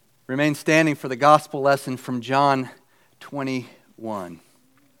Remain standing for the gospel lesson from John 21.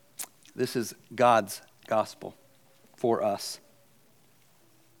 This is God's gospel for us.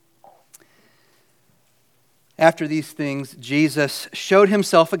 After these things, Jesus showed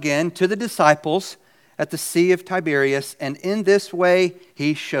himself again to the disciples at the Sea of Tiberias, and in this way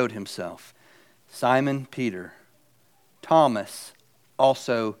he showed himself. Simon Peter, Thomas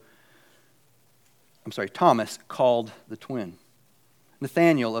called the twin,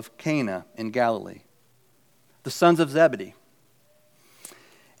 Nathanael of Cana in Galilee, the sons of Zebedee,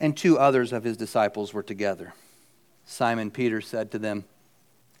 and two others of his disciples were together. Simon Peter said to them,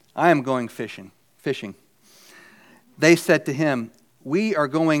 "I am going fishing." They said to him, "We are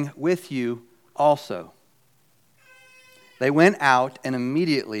going with you also." They went out and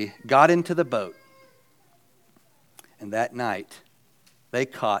immediately got into the boat. And that night they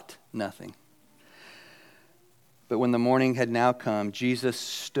caught nothing. But when the morning had now come, Jesus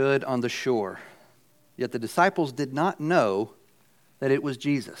stood on the shore. Yet the disciples did not know that it was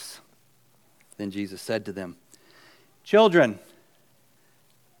Jesus. Then Jesus said to them, "Children,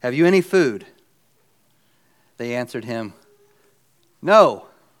 have you any food?" They answered him, "No."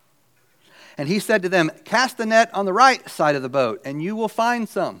 And he said to them, "Cast the net on the right side of the boat, and you will find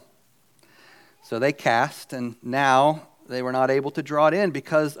some." So they cast, and now they were not able to draw it in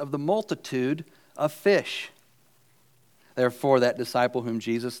because of the multitude of fish. Therefore that disciple whom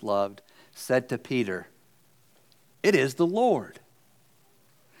Jesus loved said to Peter, "It is the Lord."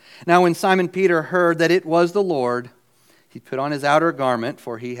 Now when Simon Peter heard that it was the Lord, he put on his outer garment,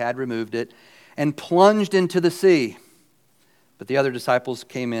 for he had removed it, and plunged into the sea. But the other disciples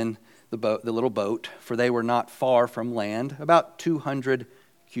came in the little boat, for they were not far from land, about 200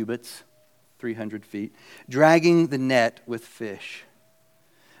 cubits, 300 feet, dragging the net with fish.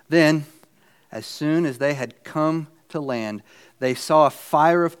 Then, as soon as they had come to land, they saw a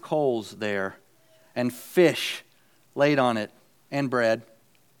fire of coals there, and fish laid on it, and bread.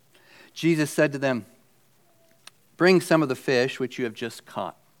 Jesus said to them, "Bring some of the fish which you have just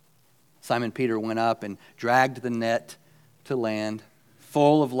caught." Simon Peter went up and dragged the net to land,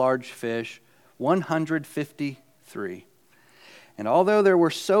 full of large fish, 153. And although there were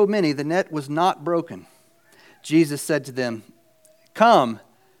so many, the net was not broken. Jesus said to them, "Come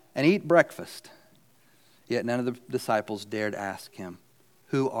and eat breakfast." Yet none of the disciples dared ask him,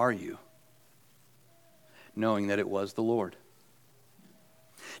 "Who are you?" knowing that it was the Lord.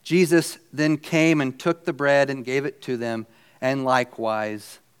 Jesus then came and took the bread and gave it to them, and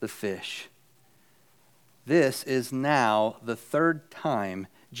likewise the fish. This is now the third time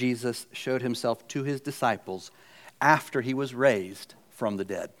Jesus showed himself to his disciples after he was raised from the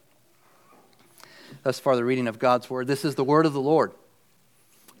dead. Thus far the reading of God's word. This is the word of the Lord.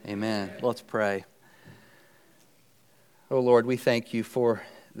 Amen. Let's pray. Oh Lord, we thank you for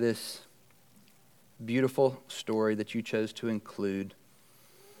this beautiful story that you chose to include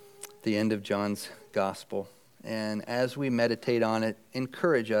at the end of John's gospel. And as we meditate on it,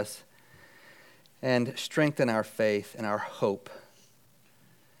 encourage us and strengthen our faith and our hope.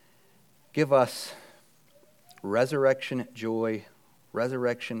 Give us resurrection joy,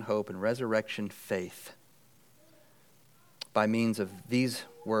 resurrection hope, and resurrection faith by means of these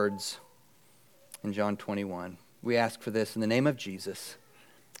words in John 21. We ask for this in the name of Jesus.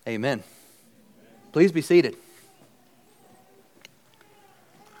 Amen. Please be seated.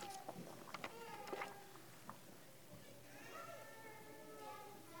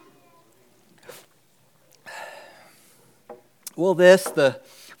 Well, the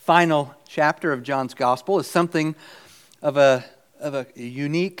final chapter of John's Gospel, is something of a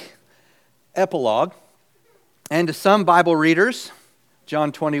unique epilogue. And to some Bible readers,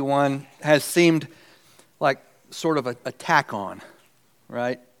 John 21 has seemed like sort of a tack on,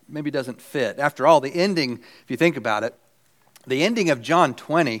 right? Maybe doesn't fit. After all, the ending, if you think about it, the ending of John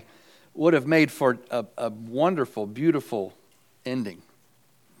 20 would have made for a wonderful, beautiful ending.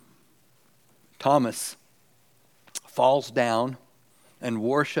 Thomas falls down and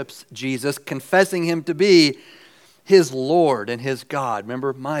worships Jesus, confessing him to be his Lord and his God.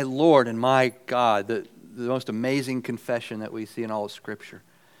 Remember, my Lord and my God, the most amazing confession that we see in all of Scripture,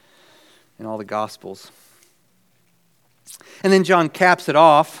 in all the Gospels. And then John caps it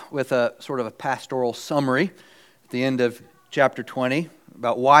off with a sort of a pastoral summary at the end of chapter 20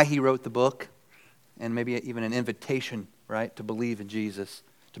 about why he wrote the book, and maybe even an invitation, right, to believe in Jesus,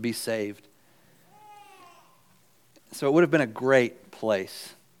 to be saved. So it would have been a great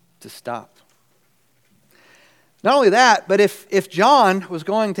place to stop. Not only that, but if John was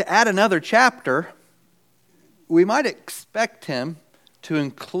going to add another chapter, we might expect him to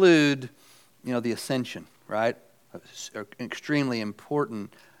include, the ascension, right? An extremely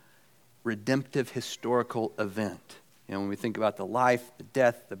important redemptive historical event. You know, when we think about the life, the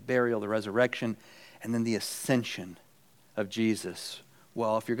death, the burial, the resurrection, and then the ascension of Jesus.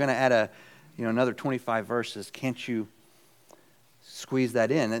 Well, if you're going to add another 25 verses, can't you squeeze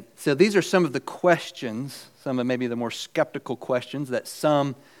that in? And so these are some of the questions, some of maybe the more skeptical questions that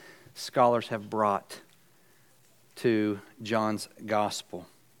some scholars have brought to John's gospel.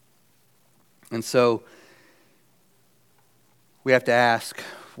 And so we have to ask,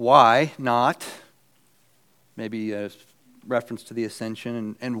 why not? Maybe a reference to the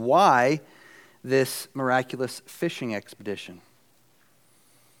ascension, and why this miraculous fishing expedition?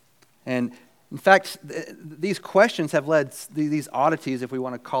 And in fact, these questions have led, these oddities, if we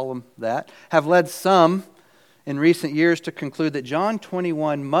want to call them that, have led some in recent years to conclude that John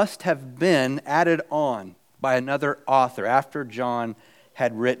 21 must have been added on by another author. After John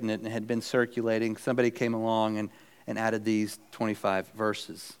had written it and had been circulating, somebody came along and added these 25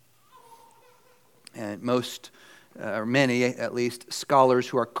 verses. And most, or many at least, scholars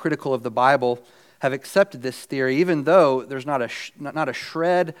who are critical of the Bible have accepted this theory, even though there's not a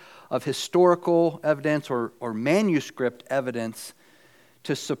shred of historical evidence or manuscript evidence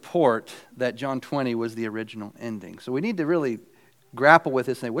to support that John 20 was the original ending. So we need to really grapple with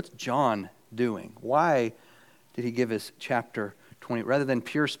this and say, what's John doing? Why did he give us chapter 20? Rather than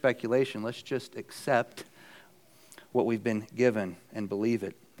pure speculation, let's just accept what we've been given and believe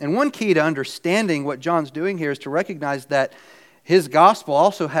it. And one key to understanding what John's doing here is to recognize that his gospel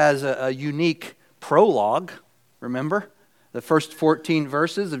also has a unique prologue. Remember? The first 14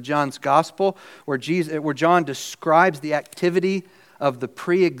 verses of John's gospel where John describes the activity of the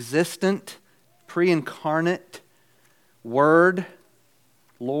pre-existent, pre-incarnate Word,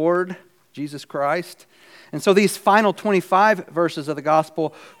 Lord, Jesus Christ. And so these final 25 verses of the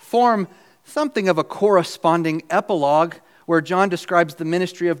gospel form something of a corresponding epilogue where John describes the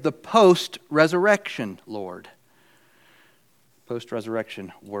ministry of the post-resurrection Lord.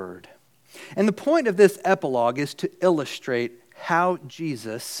 Post-resurrection Word. And the point of this epilogue is to illustrate how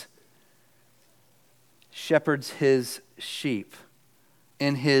Jesus shepherds his sheep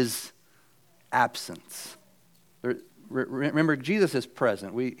in his absence. Remember, Jesus is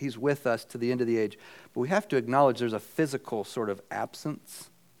present. He's with us to the end of the age. But we have to acknowledge there's a physical sort of absence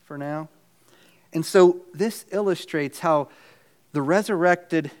for now. And so this illustrates how the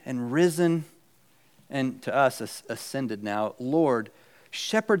resurrected and risen, and to us ascended now, Lord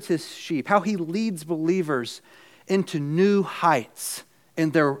shepherds his sheep, how he leads believers into new heights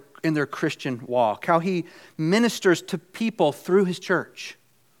in their Christian walk, how he ministers to people through his church,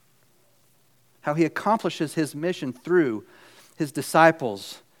 how he accomplishes his mission through his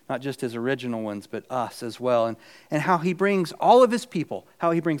disciples, not just his original ones, but us as well, and how he brings all of his people,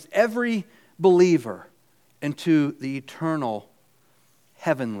 how he brings every believer into the eternal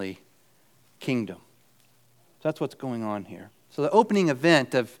heavenly kingdom. So that's what's going on here. So the opening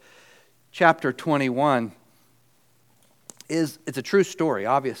event of chapter 21 it's a true story,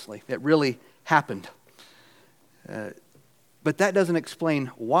 obviously. It really happened. But that doesn't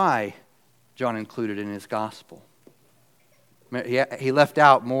explain why John included it in his gospel. He left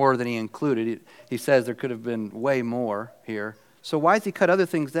out more than he included. He says there could have been way more here. So why does he cut other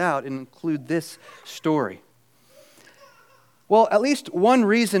things out and include this story? Well, at least one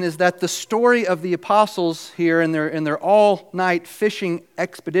reason is that the story of the apostles here in their all-night fishing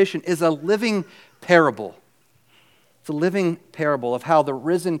expedition is a living parable. It's a living parable of how the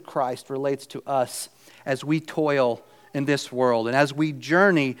risen Christ relates to us as we toil in this world and as we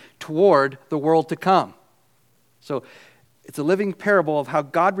journey toward the world to come. So it's a living parable of how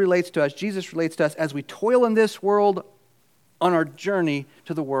God relates to us, Jesus relates to us as we toil in this world on our journey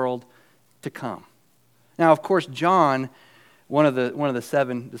to the world to come. Now, of course, John, one of the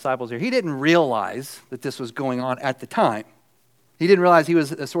 7 disciples here, he didn't realize that this was going on at the time. He didn't realize he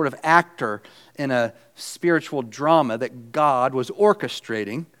was a sort of actor in a spiritual drama that God was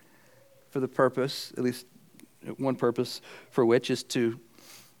orchestrating for the purpose, at least one purpose for which is to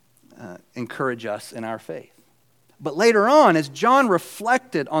encourage us in our faith. But later on, as John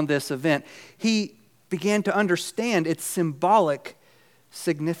reflected on this event, he began to understand its symbolic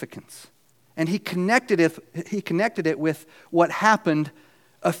significance. And he connected it with what happened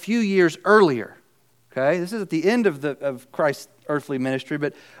a few years earlier. Okay, this is at the end of Christ's earthly ministry,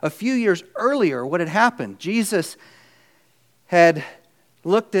 but a few years earlier, what had happened? Jesus had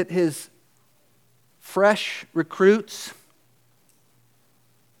looked at his fresh recruits,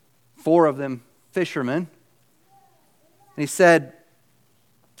 4 of them fishermen, and he said,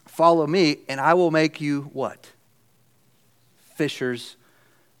 "Follow me, and I will make you" what? Fishers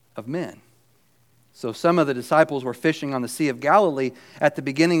of men. So some of the disciples were fishing on the Sea of Galilee at the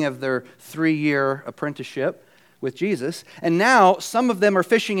beginning of their 3-year apprenticeship with Jesus. And now some of them are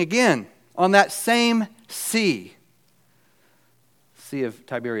fishing again on that same sea. Sea of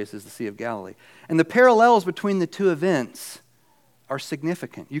Tiberias is the Sea of Galilee. And the parallels between the two events are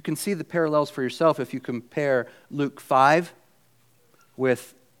significant. You can see the parallels for yourself if you compare Luke 5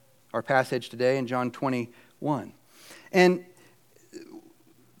 with our passage today in John 21. And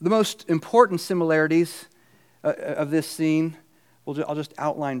the most important similarities of this scene, I'll just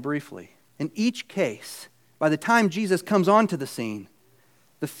outline briefly. In each case, by the time Jesus comes onto the scene,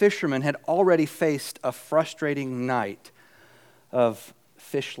 the fishermen had already faced a frustrating night of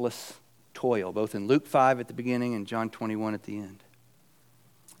fishless toil, both in Luke 5 at the beginning and John 21 at the end.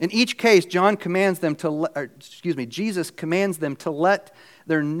 In each case, Jesus commands them to let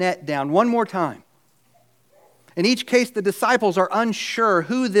their net down one more time. In each case, the disciples are unsure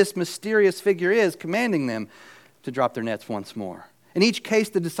who this mysterious figure is commanding them to drop their nets once more. In each case,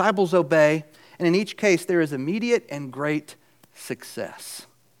 the disciples obey, and in each case, there is immediate and great success.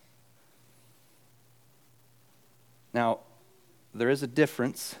 Now, there is a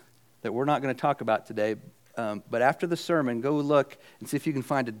difference that we're not going to talk about today, but after the sermon, go look and see if you can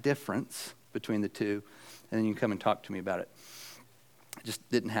find a difference between the two, and then you can come and talk to me about it. I just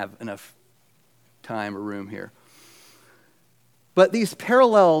didn't have enough time or room here. But these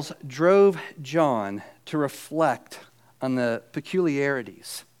parallels drove John to reflect on the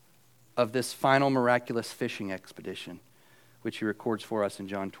peculiarities of this final miraculous fishing expedition, which he records for us in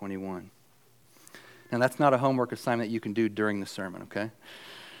John 21. Now, that's not a homework assignment that you can do during the sermon, okay?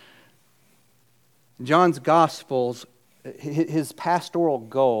 John's Gospels, his pastoral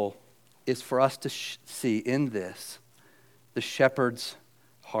goal is for us to see in this the shepherd's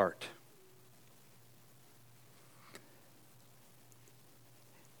heart.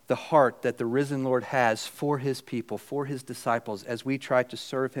 The heart that the risen Lord has for his people, for his disciples, as we try to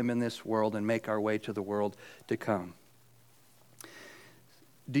serve him in this world and make our way to the world to come.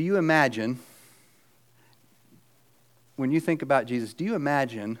 Do you imagine, when you think about Jesus, do you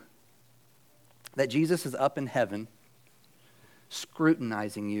imagine that Jesus is up in heaven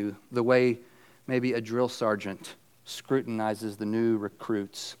scrutinizing you the way maybe a drill sergeant scrutinizes the new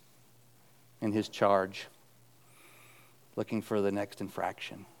recruits in his charge, looking for the next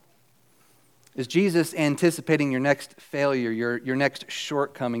infraction? Is Jesus anticipating your next failure, your next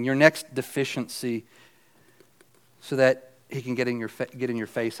shortcoming, your next deficiency, so that he can get in your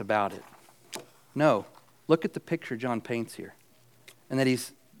face about it? No. Look at the picture John paints here, and that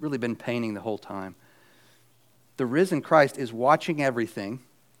he's really been painting the whole time. The risen Christ is watching everything,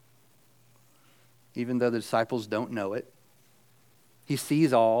 even though the disciples don't know it. He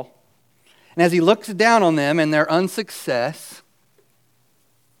sees all. And as he looks down on them and their unsuccess,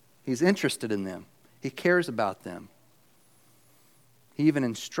 he's interested in them. He cares about them. He even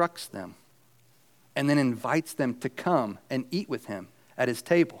instructs them and then invites them to come and eat with him at his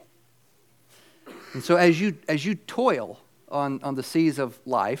table. And so as you toil on the seas of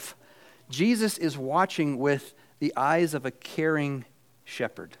life, Jesus is watching with the eyes of a caring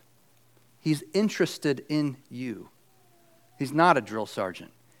shepherd. He's interested in you. He's not a drill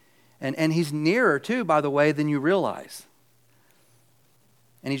sergeant. And he's nearer too, by the way, than you realize.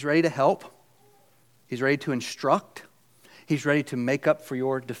 And he's ready to help. He's ready to instruct. He's ready to make up for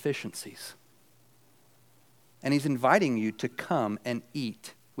your deficiencies. And he's inviting you to come and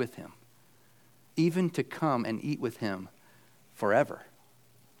eat with him. Even to come and eat with him forever.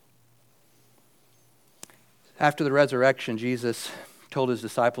 After the resurrection, Jesus told his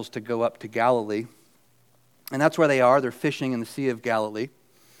disciples to go up to Galilee. And that's where they are. They're fishing in the Sea of Galilee.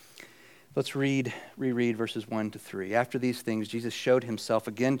 Let's reread verses 1 to 3. After these things, Jesus showed himself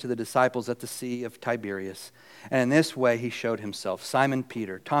again to the disciples at the Sea of Tiberias. And in this way he showed himself: Simon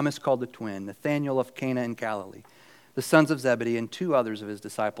Peter, Thomas called the twin, Nathanael of Cana in Galilee, the sons of Zebedee, and 2 others of his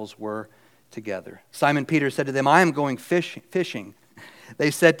disciples were together. Simon Peter said to them, I am going fishing.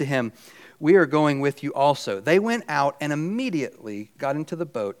 They said to him, we are going with you also. They went out and immediately got into the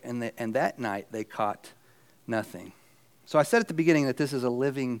boat, and that night they caught nothing. So I said at the beginning that this is a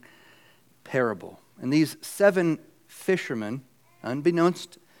living parable. And these 7 fishermen,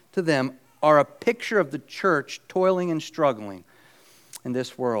 unbeknownst to them, are a picture of the church toiling and struggling in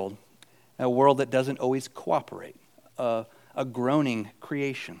this world. A world that doesn't always cooperate. A groaning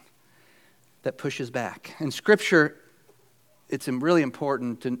creation that pushes back. In Scripture, it's really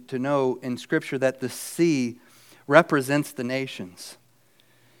important to know in Scripture that the sea represents the nations.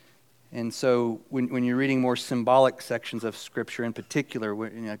 And so when you're reading more symbolic sections of Scripture, in particular,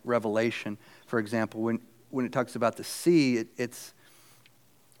 like Revelation, for example, when it talks about the sea, it's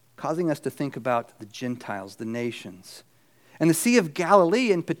causing us to think about the Gentiles, the nations. And the Sea of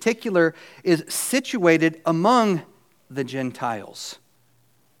Galilee in particular is situated among the Gentiles,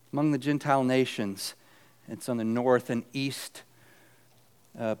 among the Gentile nations. It's on the north and east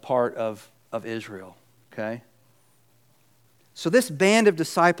part of Israel, okay? So this band of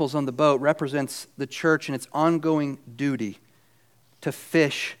disciples on the boat represents the church and its ongoing duty to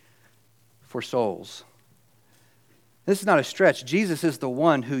fish for souls. This is not a stretch. Jesus is the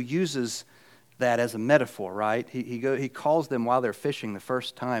one who uses that as a metaphor, right? He calls them while they're fishing the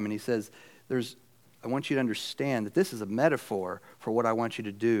first time, and he says, I want you to understand that this is a metaphor for what I want you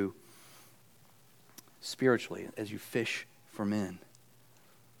to do spiritually as you fish for men,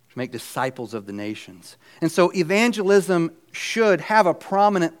 to make disciples of the nations. And so evangelism should have a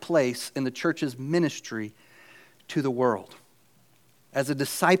prominent place in the church's ministry to the world. As a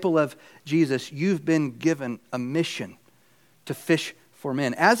disciple of Jesus, you've been given a mission to fish for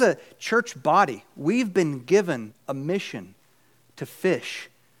men. As a church body, we've been given a mission to fish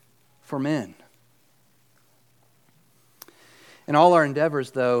for men. In all our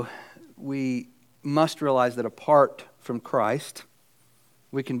endeavors, though, we must realize that apart from Christ,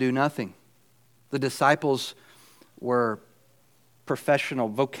 we can do nothing. The disciples were professional,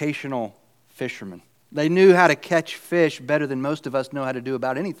 vocational fishermen. They knew how to catch fish better than most of us know how to do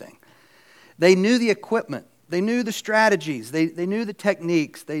about anything. They knew the equipment. They knew the strategies. They knew the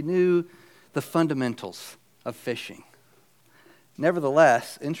techniques. They knew the fundamentals of fishing.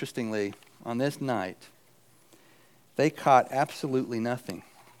 Nevertheless, interestingly, on this night, they caught absolutely nothing.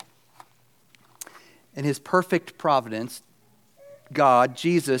 In His perfect providence, God,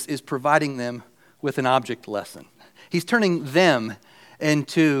 Jesus, is providing them with an object lesson. He's turning them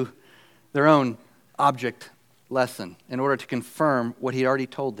into their own object lesson in order to confirm what He already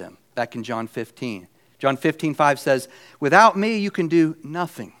told them back in John 15. John 15:5 says, "Without me you can do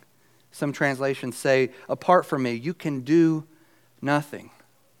nothing." Some translations say, "Apart from me you can do nothing."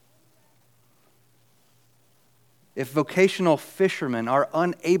 If vocational fishermen are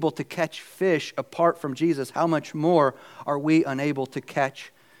unable to catch fish apart from Jesus, how much more are we unable to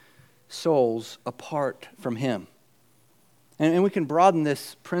catch souls apart from Him? And we can broaden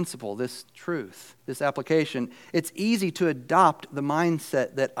this principle, this truth, this application. It's easy to adopt the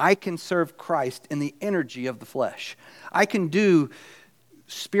mindset that I can serve Christ in the energy of the flesh. I can do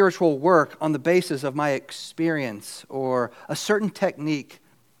spiritual work on the basis of my experience or a certain technique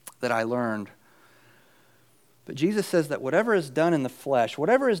that I learned. But Jesus says that whatever is done in the flesh,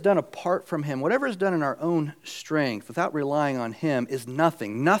 whatever is done apart from Him, whatever is done in our own strength without relying on Him is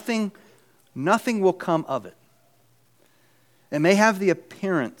nothing. Nothing will come of it. It may have the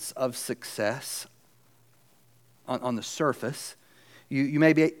appearance of success on the surface. You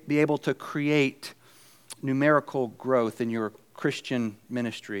may be able to create numerical growth in your Christian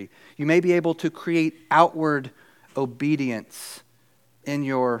ministry. You may be able to create outward obedience in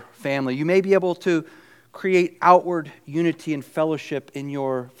your family. You may be able to create outward unity and fellowship in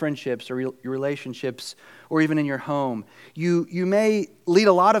your friendships or your relationships or even in your home. You may lead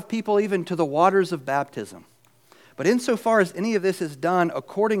a lot of people even to the waters of baptism. But insofar as any of this is done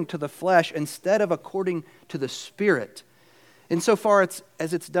according to the flesh instead of according to the Spirit, insofar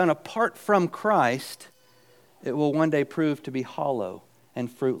as it's done apart from Christ, it will one day prove to be hollow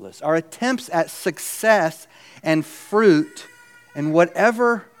and fruitless. Our attempts at success and fruit in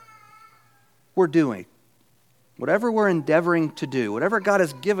whatever we're doing, whatever we're endeavoring to do, whatever God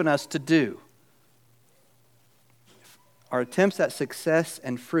has given us to do, our attempts at success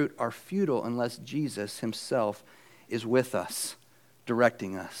and fruit are futile unless Jesus Himself is with us,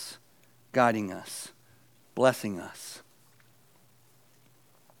 directing us, guiding us, blessing us.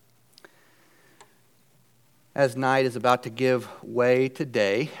 As night is about to give way to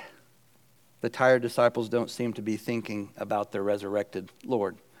day, the tired disciples don't seem to be thinking about their resurrected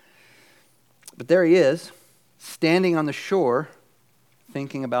Lord. But there He is, standing on the shore,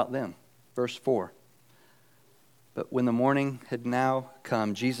 thinking about them. Verse 4. But when the morning had now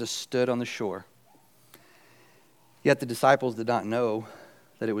come, Jesus stood on the shore. Yet the disciples did not know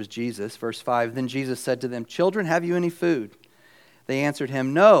that it was Jesus. Verse 5, then Jesus said to them, "Children, have you any food?" They answered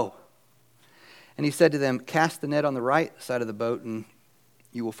Him, "No." And He said to them, "Cast the net on the right side of the boat, and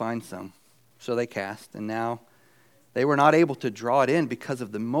you will find some." So they cast, and now they were not able to draw it in because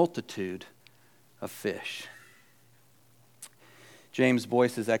of the multitude of fish. James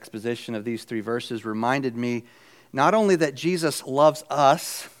Boyce's exposition of these 3 verses reminded me not only that Jesus loves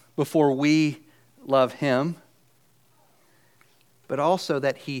us before we love Him, but also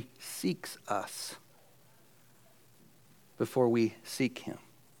that He seeks us before we seek Him.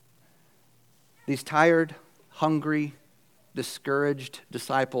 These tired, hungry discouraged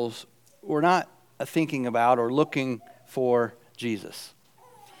disciples were not thinking about or looking for Jesus.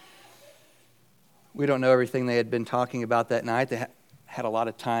 We don't know everything they had been talking about that night. They had a lot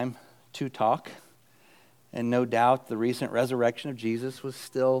of time to talk. And no doubt the recent resurrection of Jesus was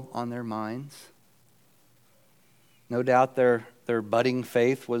still on their minds. No doubt their budding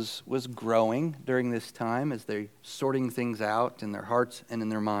faith was growing during this time as they're sorting things out in their hearts and in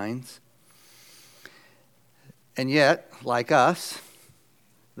their minds. And yet, like us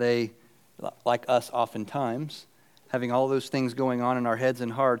oftentimes, having all those things going on in our heads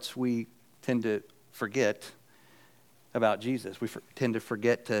and hearts, we tend to forget about Jesus. We tend to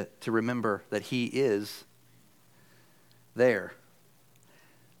forget to remember that He is there.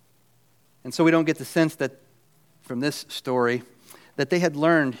 And so we don't get the sense that from this story that they had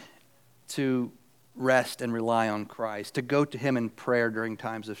learned to rest and rely on Christ, to go to Him in prayer during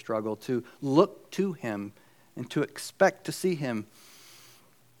times of struggle, to look to Him and to expect to see Him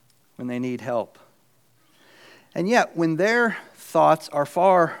when they need help. And yet, when their thoughts are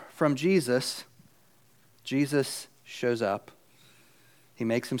far from Jesus, Jesus shows up. He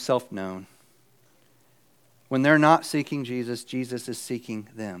makes Himself known. When they're not seeking Jesus, Jesus is seeking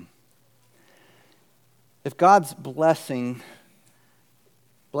them. If God's blessings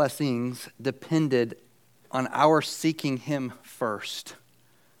depended on our seeking Him first,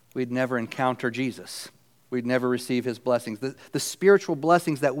 we'd never encounter Jesus. We'd never receive His blessings. The spiritual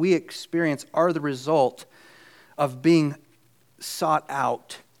blessings that we experience are the result of being sought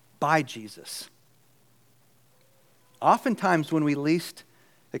out by Jesus. Oftentimes when we least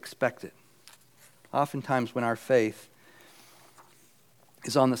expect it. Oftentimes when our faith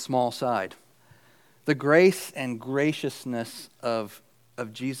is on the small side. The grace and graciousness of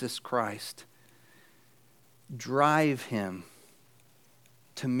Jesus Christ drive Him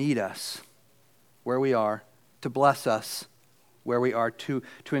to meet us where we are, to bless us where we are, to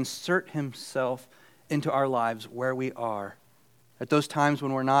insert Himself into our lives where we are, at those times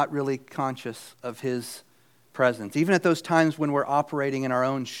when we're not really conscious of His presence, even at those times when we're operating in our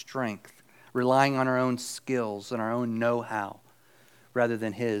own strength, relying on our own skills and our own know-how rather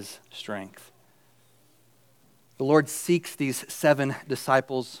than His strength. The Lord seeks these 7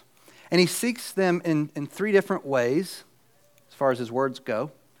 disciples, and He seeks them in 3 different ways, as far as His words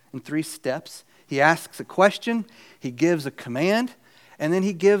go, in 3 steps. He asks a question, He gives a command, and then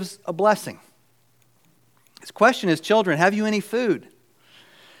He gives a blessing. His question is, children, have you any food?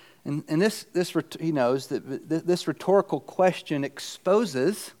 And this He knows that this rhetorical question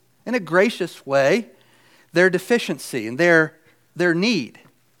exposes, in a gracious way, their deficiency and their need.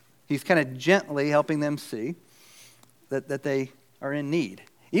 He's kind of gently helping them see that they are in need.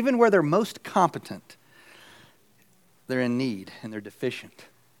 Even where they're most competent, they're in need and they're deficient.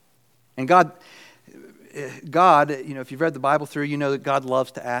 And God, if you've read the Bible through, you know that God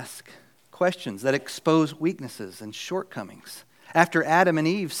loves to ask questions that expose weaknesses and shortcomings. After Adam and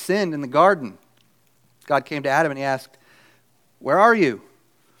Eve sinned in the garden, God came to Adam and He asked, "Where are you?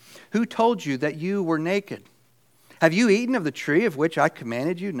 Who told you that you were naked? Have you eaten of the tree of which I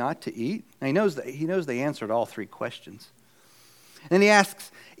commanded you not to eat?" Now he knows they answered all 3 questions. And he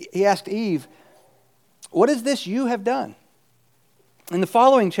asked Eve, "What is this you have done?" In the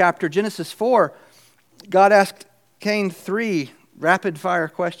following chapter, Genesis 4, God asked Cain 3 rapid-fire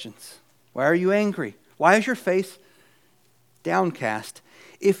questions. Why are you angry? Why is your face downcast?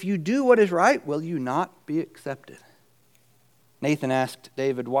 If you do what is right, will you not be accepted? Nathan asked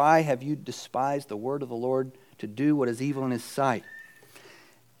David, "Why have you despised the word of the Lord to do what is evil in His sight?"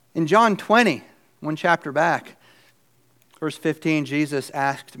 In John 20, 1 chapter back, verse 15, Jesus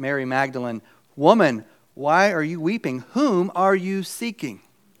asked Mary Magdalene, "Woman, why are you weeping? Whom are you seeking?"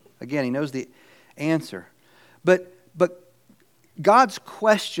 Again, He knows the answer. But God's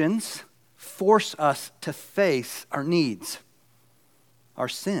questions force us to face our needs, our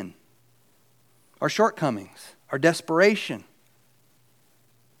sin, our shortcomings, our desperation,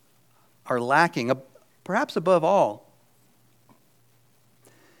 our lacking, perhaps above all.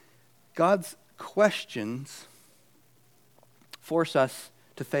 God's questions force us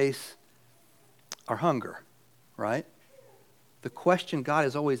to face our hunger, right? The question God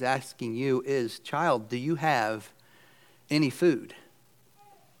is always asking you is, child, do you have any food?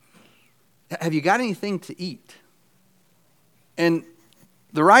 Have you got anything to eat? And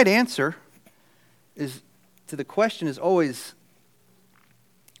the right answer to the question is always,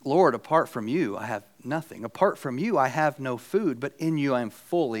 Lord, apart from you, I have nothing. Apart from you, I have no food, but in you I am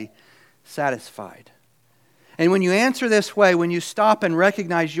fully satisfied. And when you answer this way, when you stop and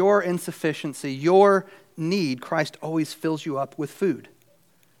recognize your insufficiency, your need, Christ always fills you up with food.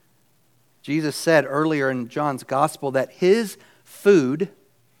 Jesus said earlier in John's gospel that his food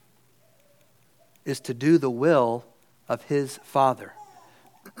is to do the will of his Father.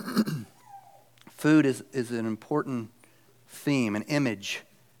 Food is an important theme, an image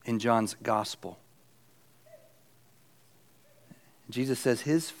in John's gospel. Jesus says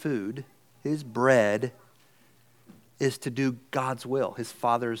his food, his bread, is to do God's will, his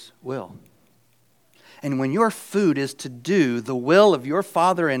Father's will. And when your food is to do the will of your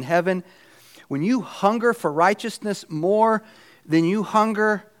Father in heaven, when you hunger for righteousness more than you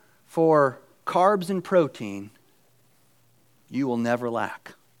hunger for carbs and protein, you will never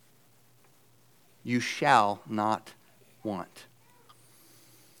lack. You shall not want.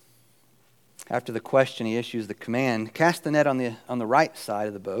 After the question, he issues the command, cast the net on the right side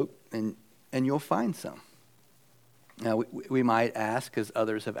of the boat, and you'll find some. Now, we might ask, as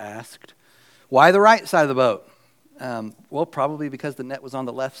others have asked, why the right side of the boat? Well, probably because the net was on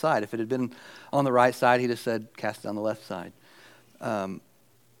the left side. If it had been on the right side, he'd have said, cast it on the left side.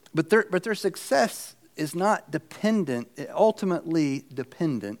 But their success is not ultimately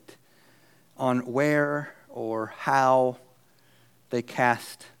dependent on where or how they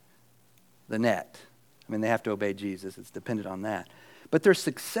cast the net. I mean, they have to obey Jesus. It's dependent on that. But their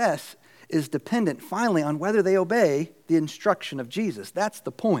success is dependent, finally, on whether they obey the instruction of Jesus. That's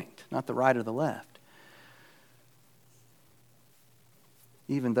the point, not the right or the left.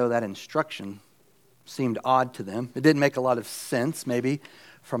 Even though that instruction seemed odd to them, it didn't make a lot of sense, maybe,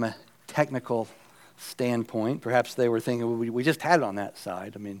 from a technical standpoint. Perhaps they were thinking, well, we just had it on that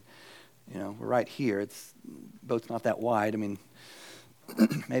side. I mean, we're right here. Boat's not that wide. I mean,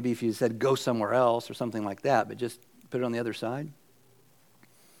 maybe if you said go somewhere else or something like that, but just put it on the other side.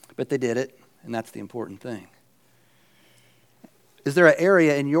 But they did it, and that's the important thing. Is there an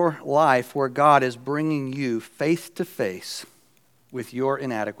area in your life where God is bringing you face to face with your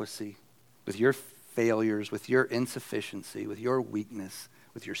inadequacy, with your failures, with your insufficiency, with your weakness,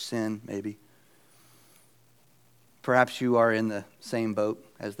 with your sin, maybe? Perhaps you are in the same boat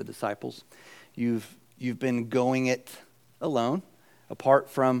as the disciples. You've been going it alone, apart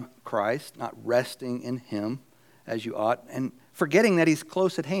from Christ, not resting in him as you ought, and forgetting that he's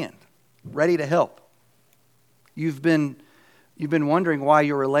close at hand, ready to help. You've been wondering why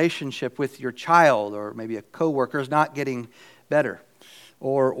your relationship with your child or maybe a coworker is not getting better,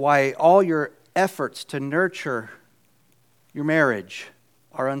 or why all your efforts to nurture your marriage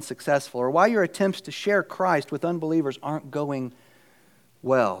are unsuccessful, or why your attempts to share Christ with unbelievers aren't going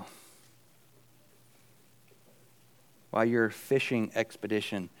well, why your fishing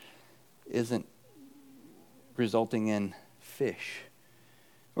expedition isn't resulting in fish.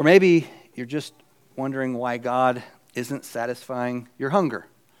 Or maybe you're just wondering why God isn't satisfying your hunger.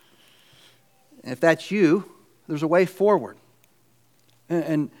 And if that's you, there's a way forward.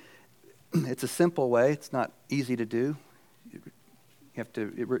 And it's a simple way. It's not easy to do. You have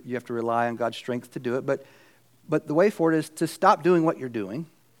to rely on God's strength to do it. But the way forward is to stop doing what you're doing.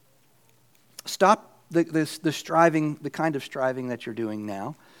 Stop the striving, the kind of striving that you're doing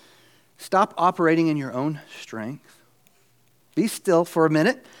now. Stop operating in your own strength. Be still for a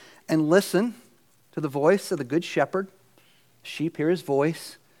minute and listen to the voice of the Good Shepherd. Sheep hear his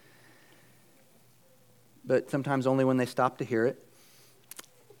voice, but sometimes only when they stop to hear it.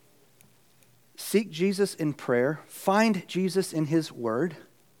 Seek Jesus in prayer. Find Jesus in his word.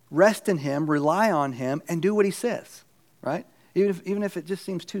 Rest in him. Rely on him. And do what he says, right? Even if it just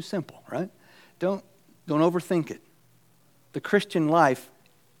seems too simple, right? Don't overthink it. The Christian life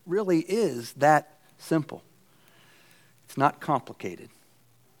really is that simple. It's not complicated.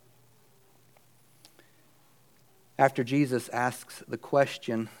 After Jesus asks the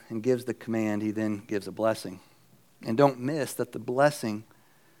question and gives the command, he then gives a blessing. And don't miss that the blessing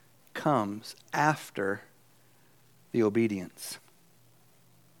comes after the obedience.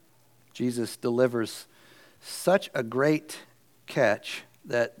 Jesus delivers such a great catch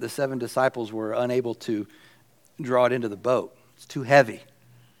that the 7 disciples were unable to draw it into the boat. It's too heavy.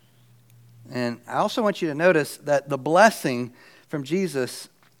 And I also want you to notice that the blessing from Jesus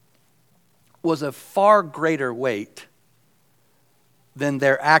was of far greater weight than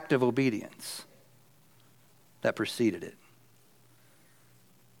their act of obedience that preceded it.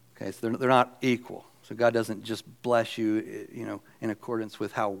 Okay, so they're not equal. So God doesn't just bless you, in accordance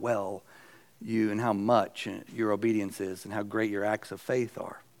with how well you and how much your obedience is and how great your acts of faith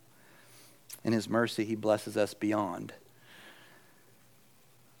are. In his mercy, he blesses us beyond.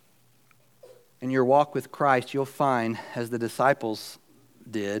 In your walk with Christ, you'll find, as the disciples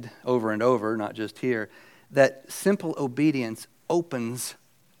did over and over, not just here, that simple obedience opens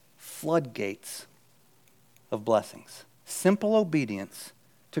floodgates of blessings. Simple obedience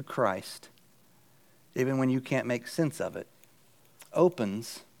to Christ, even when you can't make sense of it,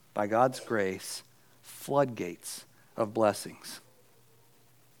 opens, by God's grace, floodgates of blessings.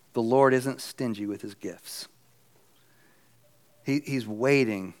 The Lord isn't stingy with his gifts. He's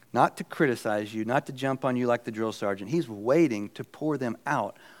waiting, not to criticize you, not to jump on you like the drill sergeant. He's waiting to pour them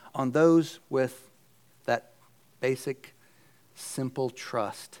out on those with that basic, simple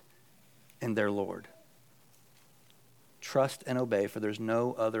trust in their Lord. Trust and obey, for there's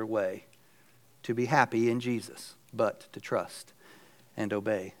no other way to be happy in Jesus but to trust and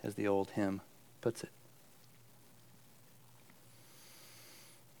obey, as the old hymn puts it.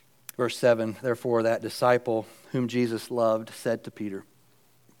 Verse 7, therefore that disciple whom Jesus loved said to Peter,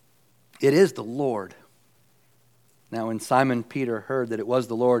 "It is the Lord." Now when Simon Peter heard that it was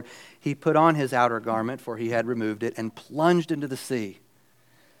the Lord, he put on his outer garment, for he had removed it, and plunged into the sea.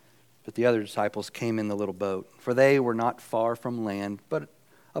 But the other disciples came in the little boat, for they were not far from land, but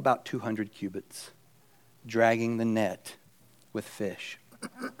about 200 cubits, dragging the net with fish.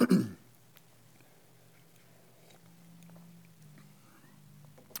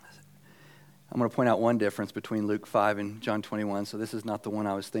 I'm going to point out one difference between Luke 5 and John 21, so this is not the one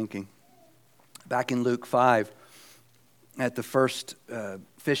I was thinking. Back in Luke 5, at the first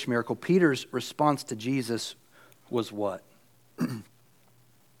fish miracle, Peter's response to Jesus was what?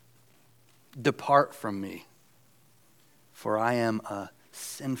 "Depart from me, for I am a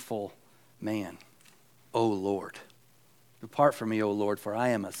sinful man, O Lord." Depart from me, O Lord, for I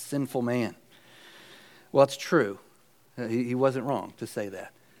am a sinful man. Well, it's true. He wasn't wrong to say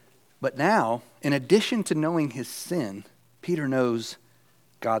that. But now, in addition to knowing his sin, Peter knows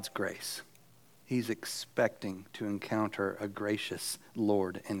God's grace. He's expecting to encounter a gracious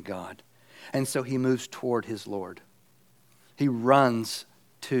Lord and God. And so he moves toward his Lord. He runs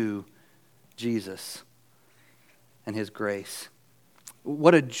to Jesus and his grace.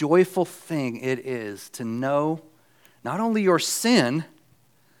 What a joyful thing it is to know not only your sin,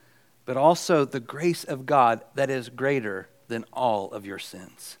 but also the grace of God that is greater than all of your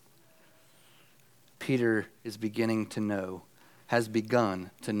sins. Peter is beginning to know, has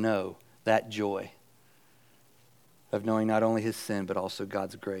begun to know that joy of knowing not only his sin, but also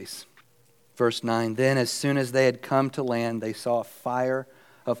God's grace. Verse 9, then as soon as they had come to land, they saw a fire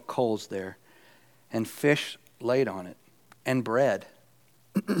of coals there, and fish laid on it, and bread.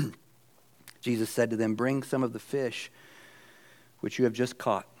 Jesus said to them, "Bring some of the fish which you have just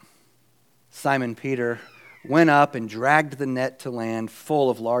caught." Simon Peter went up and dragged the net to land full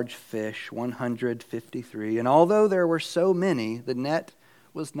of large fish, 153. And although there were so many, the net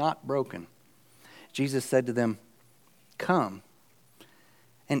was not broken. Jesus said to them, "Come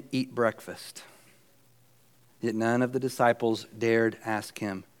and eat breakfast." Yet none of the disciples dared ask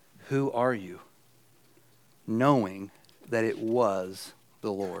him, "Who are you?" knowing that it was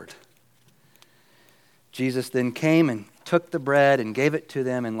the Lord. Jesus then came and took the bread and gave it to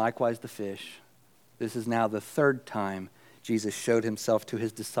them, and likewise the fish. This is now the third time Jesus showed himself to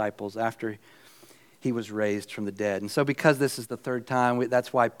his disciples after he was raised from the dead. And so because this is the third time,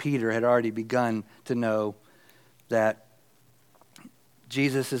 that's why Peter had already begun to know that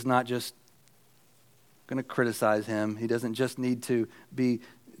Jesus is not just going to criticize him. He doesn't just need to be,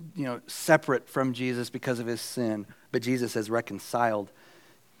 separate from Jesus because of his sin, but Jesus has reconciled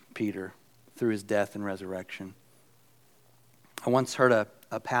Peter through his death and resurrection. I once heard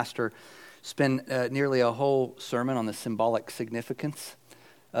a pastor spend nearly a whole sermon on the symbolic significance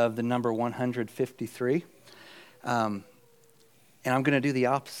of the number 153. And I'm going to do the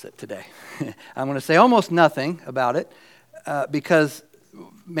opposite today. I'm going to say almost nothing about it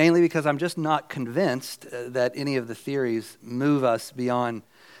mainly because I'm just not convinced that any of the theories move us beyond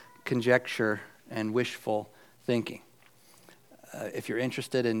conjecture and wishful thinking. If you're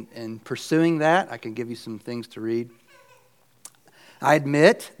interested in pursuing that, I can give you some things to read. I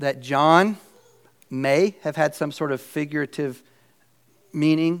admit that John may have had some sort of figurative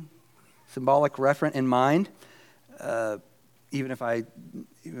meaning, symbolic referent in mind, even if I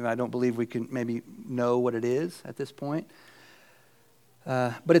don't believe we can maybe know what it is at this point.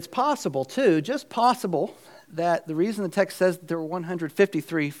 But it's possible too, just possible, that the reason the text says that there were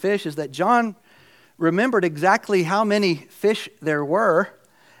 153 fish is that John remembered exactly how many fish there were,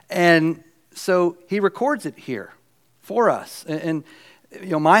 and so he records it here for us. And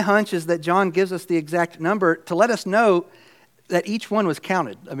my hunch is that John gives us the exact number to let us know that each one was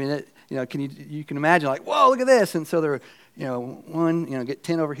counted. I mean, you can imagine, like, whoa, look at this. And so there were, one, get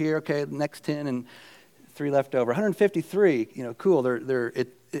 10 over here, okay, the next 10, and 3 left over. 153, cool.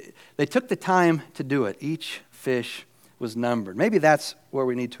 They took the time to do it. Each fish was numbered. Maybe that's where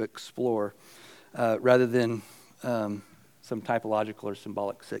we need to explore rather than some typological or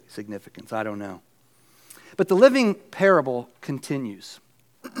symbolic significance. I don't know. But the living parable continues.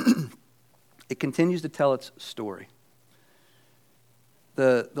 It continues to tell its story.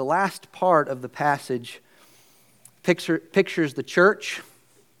 The last part of the passage pictures the church,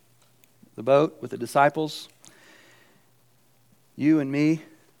 the boat with the disciples, you and me.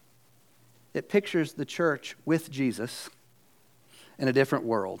 It pictures the church with Jesus in a different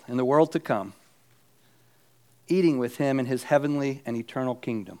world, in the world to come, eating with him in his heavenly and eternal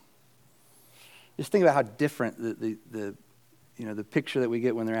kingdom. Just think about how different the picture that we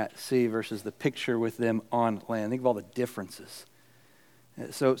get when they're at sea versus the picture with them on land. Think of all the differences.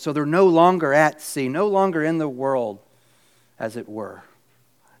 So they're no longer at sea, no longer in the world, as it were.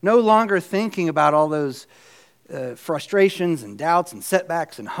 No longer thinking about all those frustrations and doubts and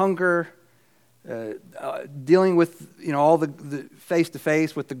setbacks and hunger, dealing with all the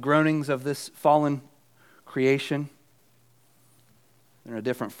face-to-face with the groanings of this fallen creation. They're in a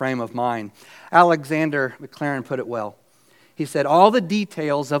different frame of mind. Alexander Maclaren put it well. He said, all the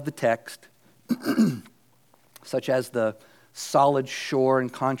details of the text, such as the solid shore in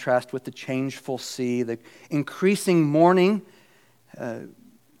contrast with the changeful sea, the increasing morning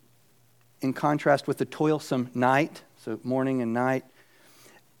in contrast with the toilsome night, so morning and night,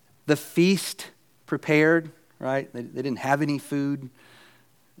 the feast prepared, right? They didn't have any food.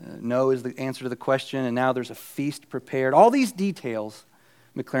 No is the answer to the question, and now there's a feast prepared. All these details,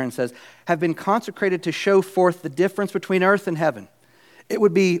 Maclaren says, have been consecrated to show forth the difference between earth and heaven. It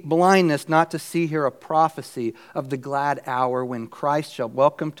would be blindness not to see here a prophecy of the glad hour when Christ shall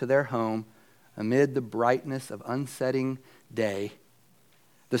welcome to their home, amid the brightness of unsetting day,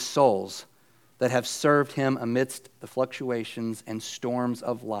 the souls that have served him amidst the fluctuations and storms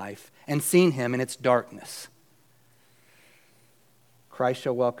of life and seen him in its darkness. Christ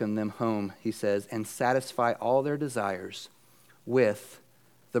shall welcome them home, he says, and satisfy all their desires with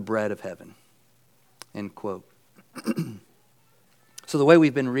the bread of heaven. End quote. So the way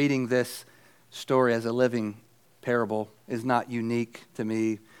we've been reading this story as a living parable is not unique to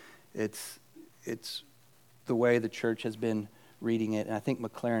me. It's the way the church has been reading it, and I think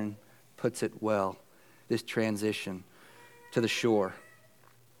Maclaren puts it well, this transition to the shore.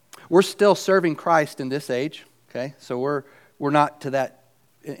 We're still serving Christ in this age, okay? So we're not to that,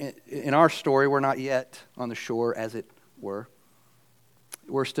 in our story, we're not yet on the shore, as it were.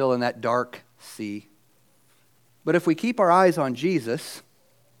 We're still in that dark sea. But if we keep our eyes on Jesus,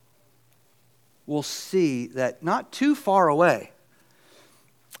 we'll see that not too far away,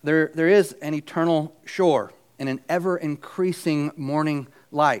 there is an eternal shore and an ever-increasing morning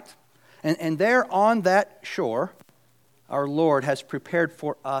light. And there on that shore, our Lord has prepared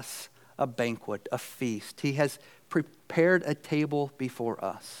for us a banquet, a feast. He has prepared a table before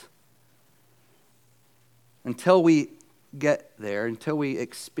us. Until we get there, until we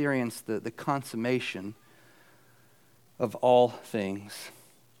experience the consummation of all things,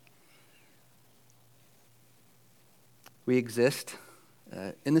 we exist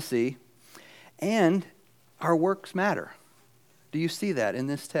in the sea, and our works matter. Do you see that in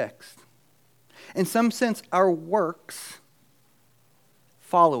this text? In some sense, our works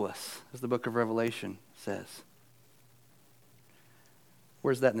follow us, as the book of Revelation says.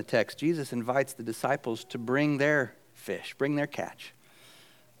 Where's that in the text? Jesus invites the disciples to bring their fish, bring their catch.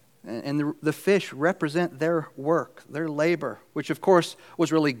 And the fish represent their work, their labor, which of course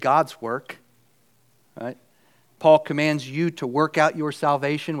was really God's work, right? Paul commands you to work out your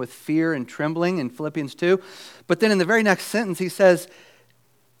salvation with fear and trembling in Philippians 2. But then in the very next sentence he says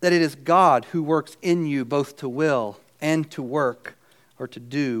that it is God who works in you both to will and to work or to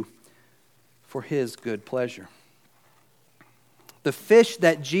do for his good pleasure. The fish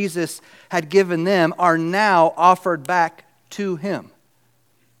that Jesus had given them are now offered back to him.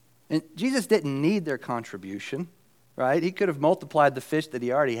 And Jesus didn't need their contribution, right? He could have multiplied the fish that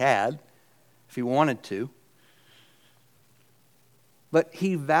he already had if he wanted to. But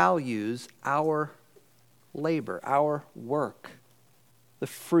he values our labor, our work, the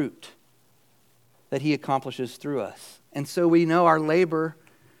fruit that he accomplishes through us. And so we know our labors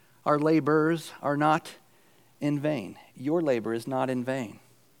are not in vain. Your labor is not in vain.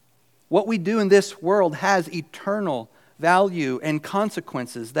 What we do in this world has eternal value and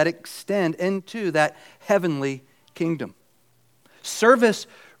consequences that extend into that heavenly kingdom. Service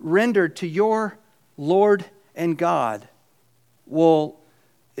rendered to your Lord and God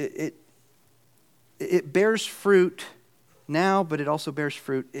it bears fruit now, but it also bears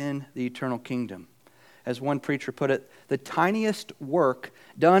fruit in the eternal kingdom. As one preacher put it, the tiniest work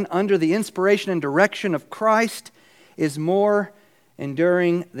done under the inspiration and direction of Christ is more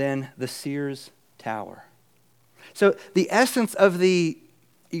enduring than the Sears Tower. So the essence of the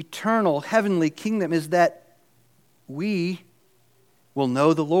eternal heavenly kingdom is that we will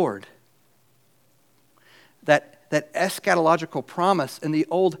know the Lord. That eschatological promise in the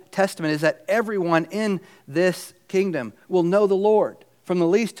Old Testament is that everyone in this kingdom will know the Lord, from the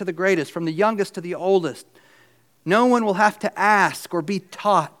least to the greatest, from the youngest to the oldest. No one will have to ask or be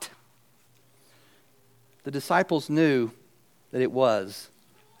taught. The disciples knew that it was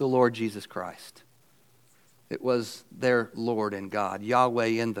the Lord Jesus Christ. It was their Lord and God, Yahweh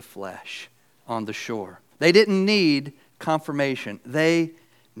in the flesh, on the shore. They didn't need confirmation. They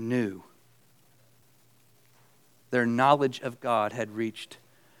knew. Their knowledge of God had reached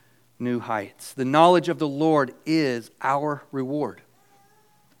new heights. The knowledge of the Lord is our reward.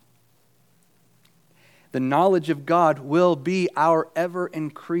 The knowledge of God will be our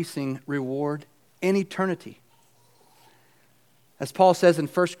ever-increasing reward in eternity. As Paul says in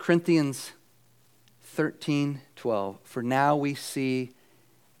 1 Corinthians 13:12, "For now we see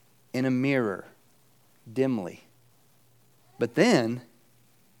in a mirror, dimly, but then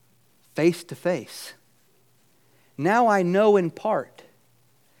face to face. Now I know in part,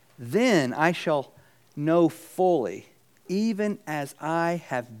 then I shall know fully, even as I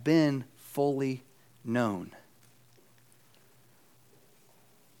have been fully known."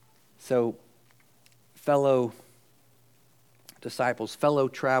 So, fellow disciples, fellow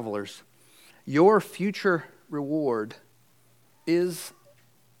travelers, your future reward is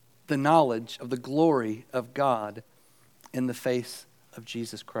the knowledge of the glory of God in the face of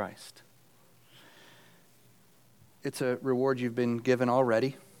Jesus Christ. It's a reward you've been given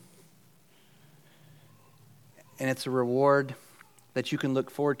already. And it's a reward that you can look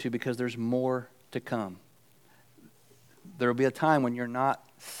forward to because there's more to come. There will be a time when you're not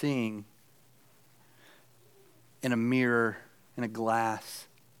seeing in a mirror, in a glass,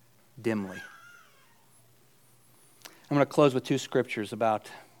 dimly. I'm going to close with two scriptures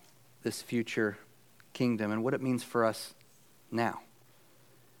about this future kingdom and what it means for us now.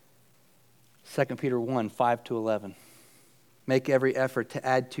 2 Peter 1:5-11. "Make every effort to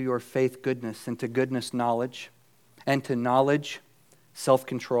add to your faith goodness, and to goodness knowledge, and to knowledge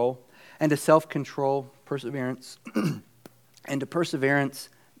self-control, and to self-control perseverance, and to perseverance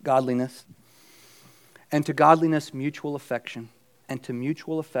godliness, and to godliness mutual affection, and to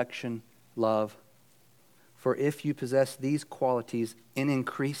mutual affection love. For if you possess these qualities in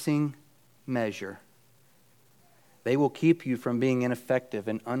increasing measure, they will keep you from being ineffective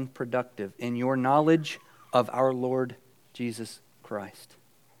and unproductive in your knowledge of our Lord Jesus Christ.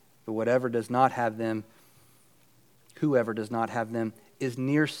 But whoever does not have them is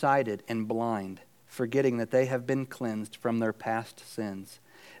nearsighted and blind, forgetting that they have been cleansed from their past sins.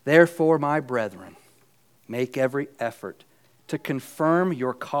 Therefore, my brethren, make every effort to confirm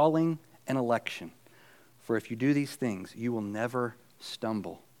your calling and election. For if you do these things, you will never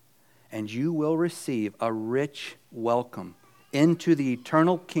stumble, and you will receive a rich welcome into the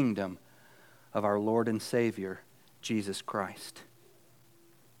eternal kingdom of our Lord and Savior, Jesus Christ."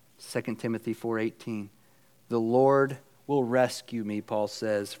 2 Timothy 4:18. "The Lord will rescue me," Paul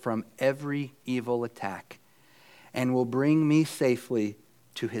says, "from every evil attack, and will bring me safely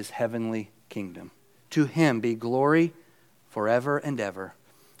to his heavenly kingdom. To him be glory forever and ever.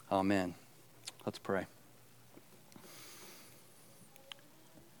 Amen." Let's pray.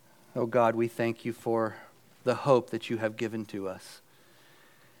 Oh God, we thank you for the hope that you have given to us.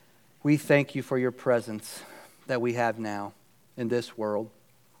 We thank you for your presence that we have now in this world.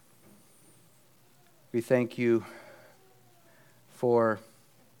 We thank you for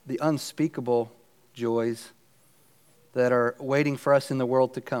the unspeakable joys that are waiting for us in the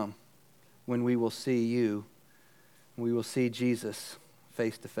world to come, when we will see you, we will see Jesus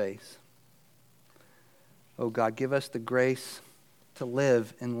face to face. Oh God, give us the grace to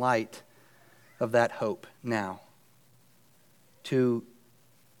live in light of that hope now, to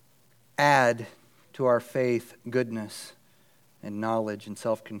add to our faith goodness and knowledge and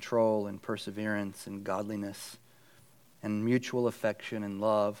self-control and perseverance and godliness and mutual affection and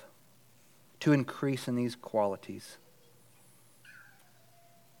love, to increase in these qualities,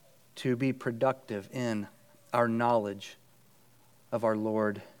 to be productive in our knowledge of our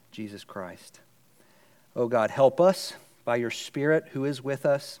Lord Jesus Christ. Oh God, help us by your Spirit who is with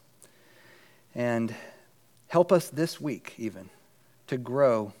us, and help us this week even to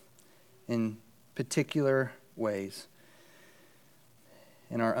grow in particular ways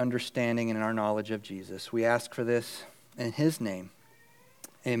in our understanding and in our knowledge of Jesus. We ask for this in his name.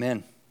 Amen.